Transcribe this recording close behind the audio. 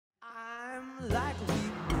like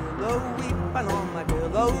a weeping on my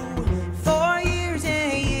pillow. 4 years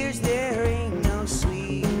and years, there ain't no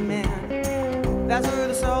sweet man. That's where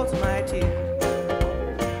the salt of my tears.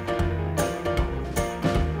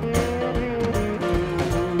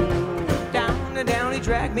 Down and down, he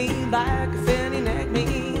dragged me like a fin, he nagged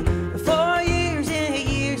me. 4 years and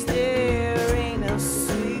years, there ain't no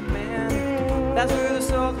sweet man. That's where the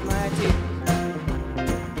salt of my tears.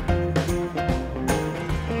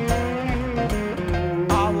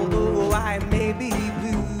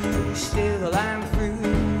 Still I'm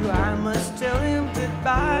through, I must tell him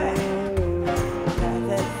goodbye.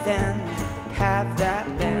 Rather than have that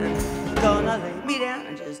man gonna lay me down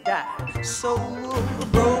and just die. So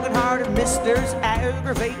broken-hearted misters,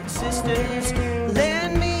 aggravated sisters,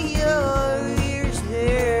 lend me your ears,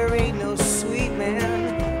 there ain't no sweet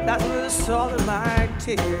man. That's where the salt of my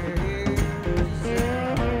tears.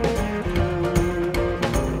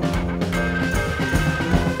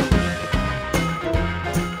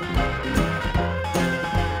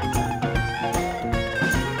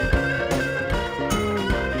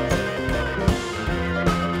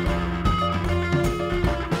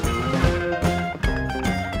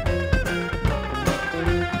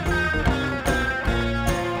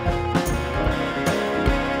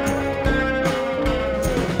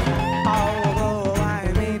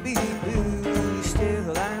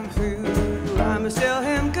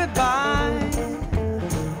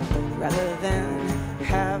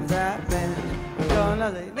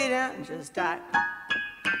 Lay me down and just die.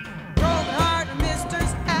 Broken hearted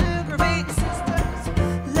misters, aggravated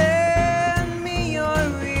sisters, lend me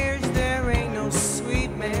your ears, there ain't no sweet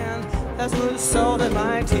man. That's what the salt in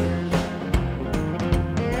my tears.